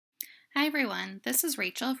Hi everyone, this is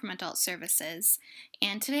Rachel from Adult Services,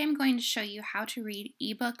 and today I'm going to show you how to read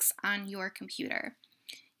ebooks on your computer.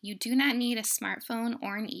 You do not need a smartphone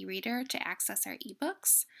or an e-reader to access our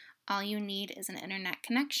ebooks. All you need is an internet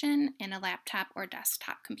connection and a laptop or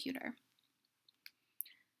desktop computer.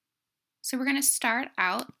 So we're going to start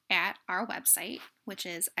out at our website, which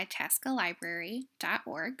is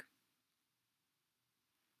itascalibrary.org.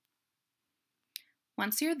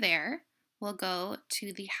 Once you're there, we'll go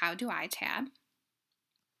to the How Do I tab,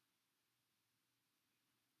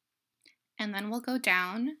 and then we'll go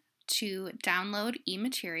down to Download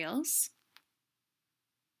e-materials,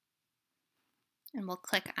 and we'll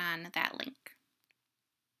click on that link.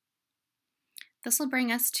 This will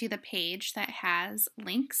bring us to the page that has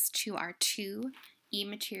links to our two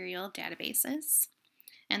e-material databases,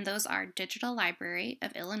 and those are Digital Library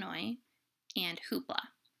of Illinois and Hoopla.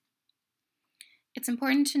 It's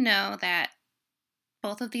important to know that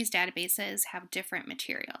both of these databases have different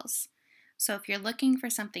materials. So if you're looking for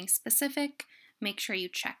something specific, make sure you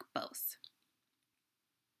check both.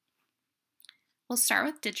 We'll start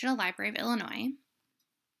with Digital Library of Illinois.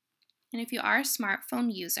 And if you are a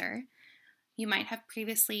smartphone user, you might have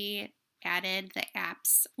previously added the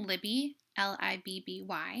apps Libby,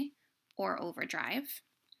 L-I-B-B-Y, or Overdrive.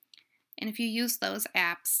 And if you use those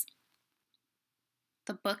apps,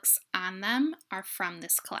 the books on them are from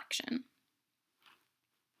this collection.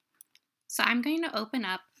 So I'm going to open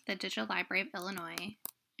up the Digital Library of Illinois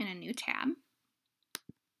in a new tab.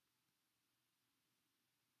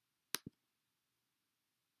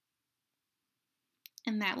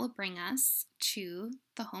 And that will bring us to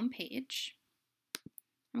the home page.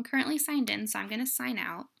 I'm currently signed in, so I'm going to sign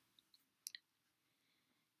out.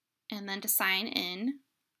 And then to sign in,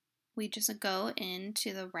 we just go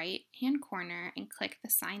into the right-hand corner and click the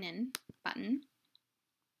Sign In button.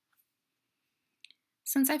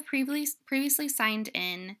 Since I've previously signed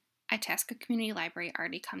in, Itasca Community Library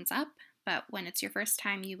already comes up, but when it's your first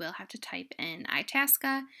time, you will have to type in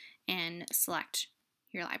Itasca and select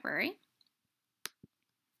your library.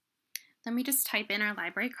 Then we just type in our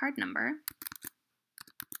library card number.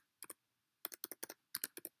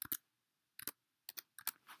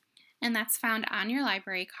 And that's found on your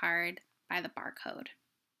library card by the barcode.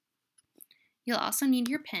 You'll also need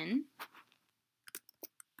your PIN.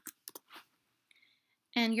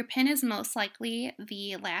 And your PIN is most likely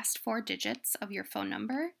the last 4 digits of your phone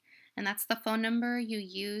number, and that's the phone number you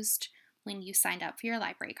used when you signed up for your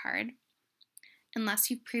library card, unless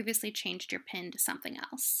you've previously changed your PIN to something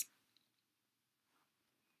else.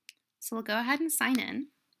 So we'll go ahead and sign in.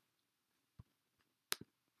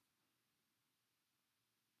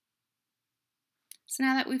 So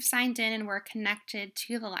now that we've signed in and we're connected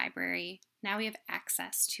to the library, now we have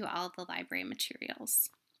access to all of the library materials.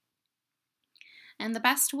 And the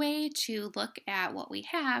best way to look at what we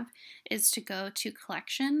have is to go to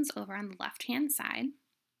Collections over on the left-hand side.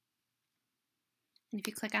 And if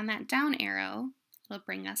you click on that down arrow, it'll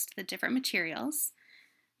bring us to the different materials.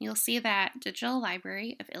 You'll see that Digital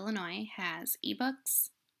Library of Illinois has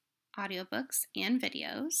ebooks, audiobooks, and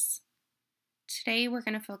videos. Today we're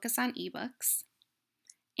going to focus on ebooks.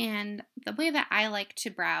 And the way that I like to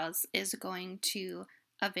browse is going to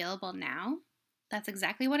Available Now. That's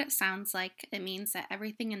exactly what it sounds like. It means that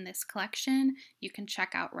everything in this collection you can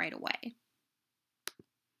check out right away.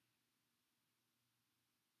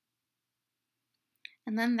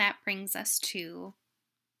 And then that brings us to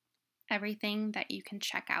everything that you can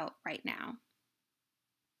check out right now.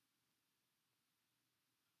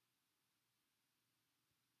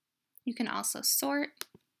 You can also sort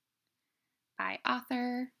by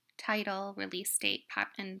author, title, release date,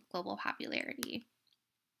 and global popularity.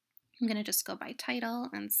 I'm going to just go by title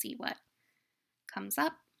and see what comes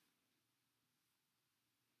up.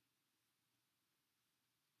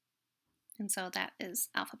 And so that is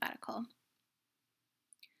alphabetical.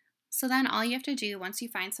 So then all you have to do once you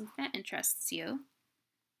find something that interests you,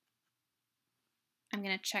 I'm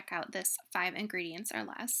going to check out this 5 ingredients or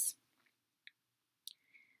less.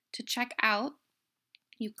 To check out,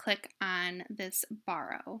 you click on this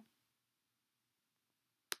borrow.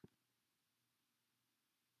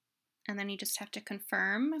 And then you just have to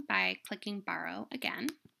confirm by clicking borrow again.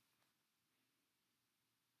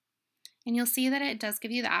 And you'll see that it does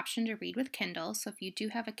give you the option to read with Kindle. So if you do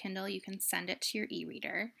have a Kindle, you can send it to your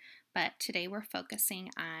e-reader. But today we're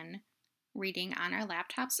focusing on reading on our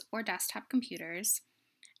laptops or desktop computers.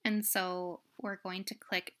 And so we're going to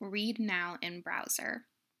click Read Now in Browser.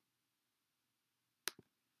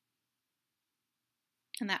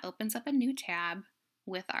 And that opens up a new tab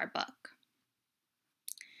with our book.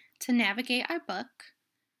 To navigate our book,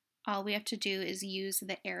 all we have to do is use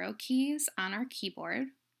the arrow keys on our keyboard.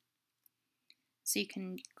 So you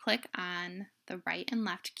can click on the right and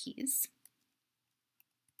left keys.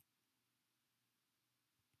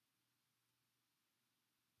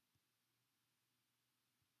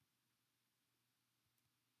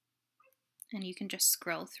 And you can just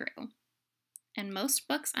scroll through. And most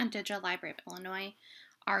books on Digital Library of Illinois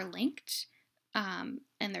are linked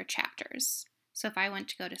in their chapters. So if I want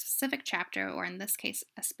to go to a specific chapter, or in this case,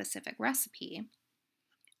 a specific recipe,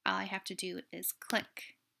 all I have to do is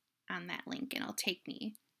click on that link and it'll take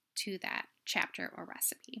me to that chapter or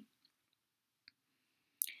recipe.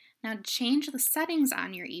 Now to change the settings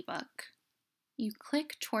on your ebook, you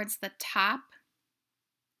click towards the top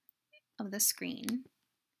of the screen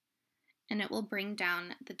and it will bring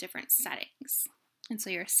down the different settings. And so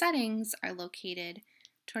your settings are located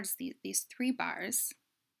towards these three bars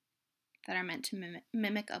that are meant to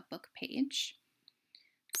mimic a book page.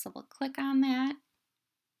 So we'll click on that,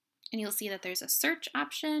 and you'll see that there's a search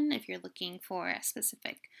option if you're looking for a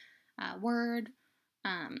specific word.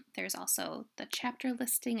 There's also the chapter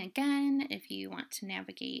listing again if you want to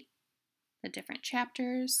navigate the different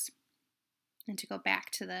chapters. And to go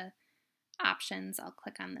back to the options, I'll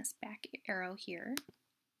click on this back arrow here.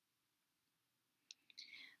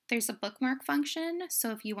 There's a bookmark function,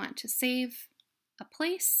 so if you want to save a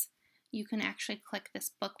place, you can actually click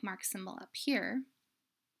this bookmark symbol up here.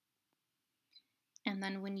 And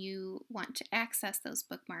then when you want to access those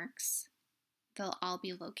bookmarks, they'll all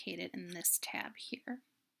be located in this tab here.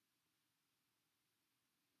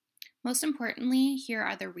 Most importantly, here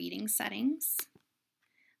are the reading settings.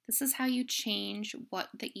 This is how you change what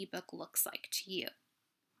the ebook looks like to you.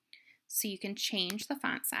 So you can change the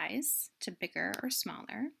font size to bigger or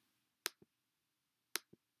smaller.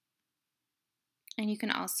 And you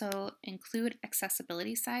can also include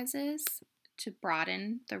accessibility sizes to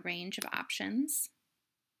broaden the range of options.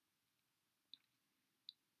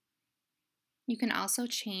 You can also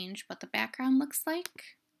change what the background looks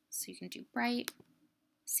like. So you can do bright,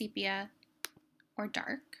 sepia, or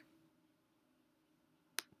dark.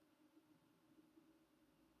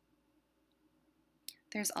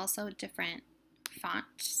 There's also different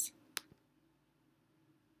fonts.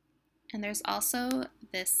 And there's also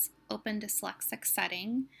this Open Dyslexic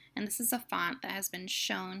setting, and this is a font that has been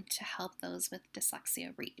shown to help those with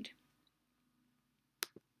dyslexia read.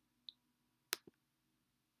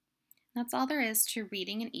 That's all there is to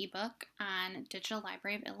reading an ebook on Digital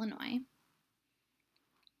Library of Illinois.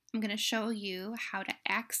 I'm going to show you how to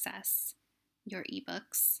access your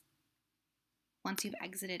ebooks once you've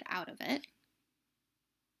exited out of it.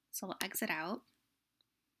 So we'll exit out.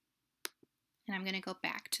 And I'm going to go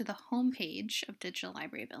back to the home page of Digital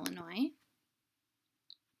Library of Illinois.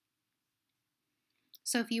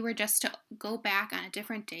 So if you were just to go back on a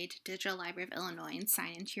different day to Digital Library of Illinois and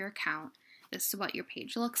sign into your account, this is what your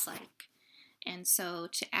page looks like. And so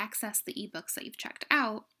to access the ebooks that you've checked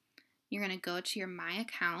out, you're going to go to your My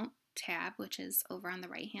Account tab, which is over on the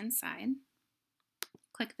right-hand side.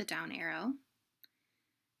 Click the down arrow,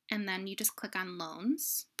 and then you just click on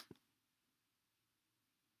Loans.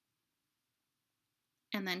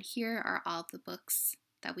 And then here are all the books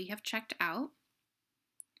that we have checked out.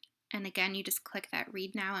 And again, you just click that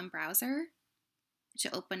Read Now in Browser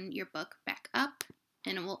to open your book back up,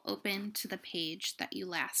 and it will open to the page that you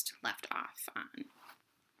last left off on.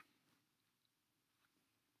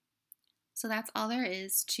 So that's all there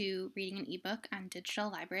is to reading an ebook on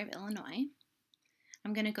Digital Library of Illinois.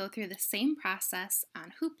 I'm going to go through the same process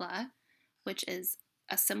on Hoopla, which is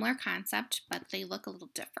a similar concept, but they look a little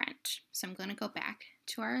different. So I'm going to go back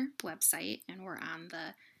to our website, and we're on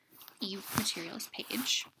the e-materials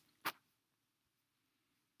page.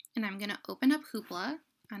 And I'm going to open up Hoopla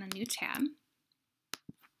on a new tab.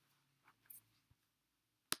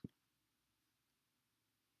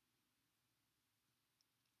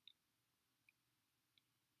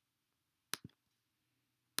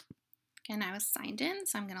 Again, I was signed in,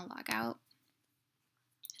 so I'm going to log out.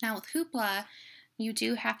 Now with Hoopla, you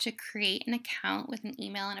do have to create an account with an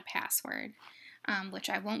email and a password, which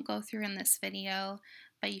I won't go through in this video,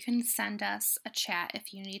 but you can send us a chat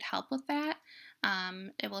if you need help with that.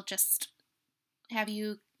 It will just have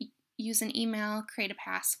you use an email, create a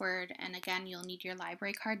password, and again, you'll need your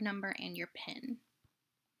library card number and your PIN.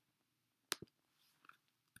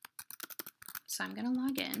 So I'm going to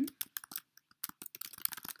log in.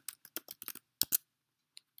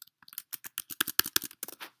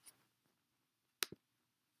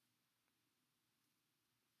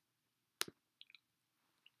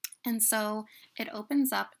 And so it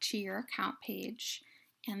opens up to your account page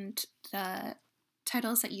and the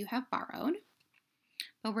titles that you have borrowed.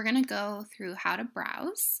 But we're going to go through how to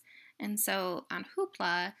browse. And so on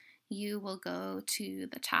Hoopla, you will go to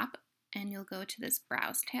the top and you'll go to this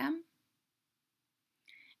Browse tab.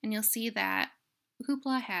 And you'll see that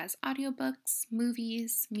Hoopla has audiobooks,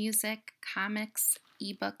 movies, music, comics,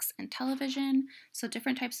 ebooks, and television, so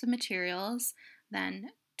different types of materials than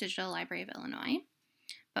Digital Library of Illinois.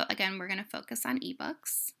 But again, we're going to focus on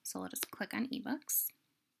ebooks, so we'll just click on ebooks.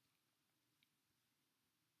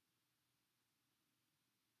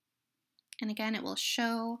 And again, it will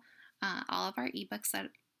show all of our ebooks that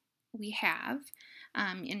we have,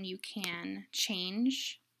 and you can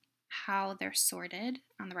change how they're sorted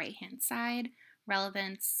on the right-hand side,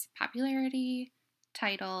 relevance, popularity,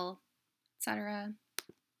 title, etc.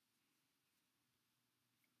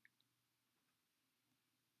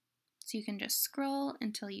 So you can just scroll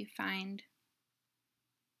until you find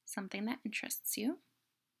something that interests you.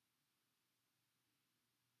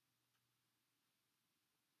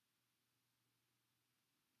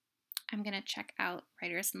 I'm going to check out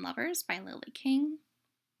Writers and Lovers by Lily King.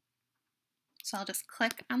 So I'll just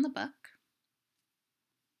click on the book.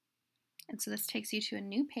 And so this takes you to a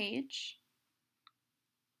new page.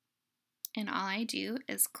 And all I do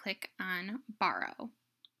is click on Borrow.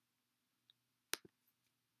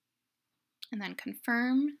 And then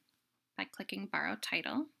confirm by clicking Borrow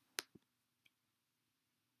Title.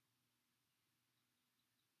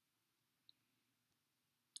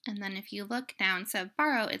 And then if you look now, instead of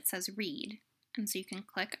Borrow, it says Read. And so you can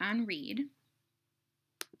click on Read.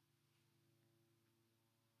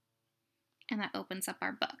 And that opens up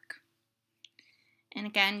our book. And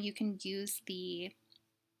again, you can use the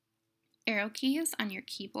arrow keys on your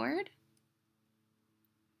keyboard,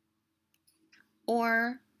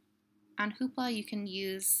 or on Hoopla you can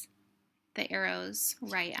use the arrows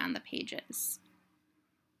right on the pages.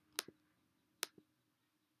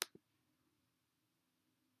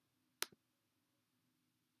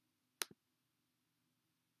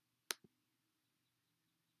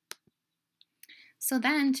 So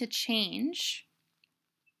then to change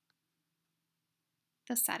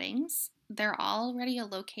the settings, they're already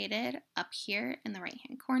located up here in the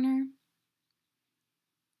right-hand corner.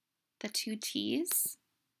 The two T's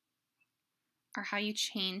are how you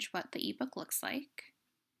change what the ebook looks like.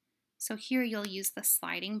 So here you'll use the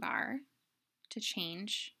sliding bar to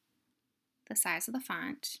change the size of the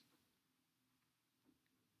font.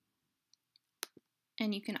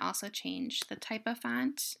 And you can also change the type of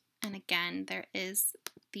font. And again, there is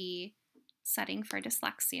the setting for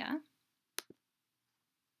dyslexia.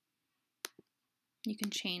 You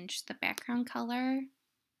can change the background color,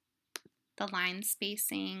 the line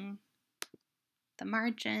spacing, the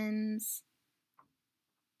margins,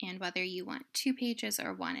 and whether you want 2 pages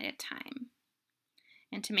or 1 at a time.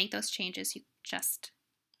 And to make those changes, you just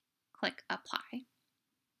click Apply.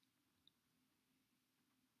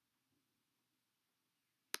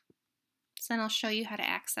 So then I'll show you how to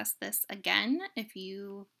access this again if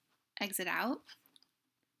you exit out.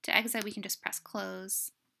 To exit, we can just press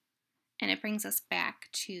Close, and it brings us back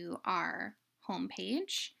to our home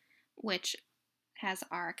page, which has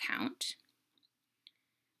our account.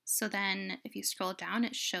 So then if you scroll down,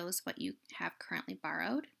 it shows what you have currently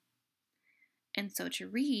borrowed. And so to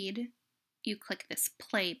read, you click this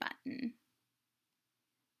play button,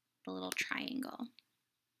 the little triangle.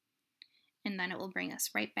 And then it will bring us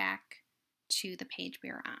right back to the page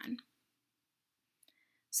we were on.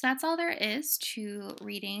 So that's all there is to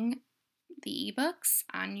reading the ebooks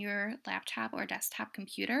on your laptop or desktop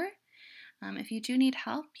computer. If you do need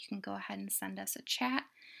help, you can go ahead and send us a chat,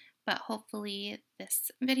 but hopefully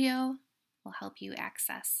this video will help you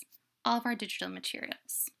access all of our digital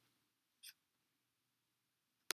materials.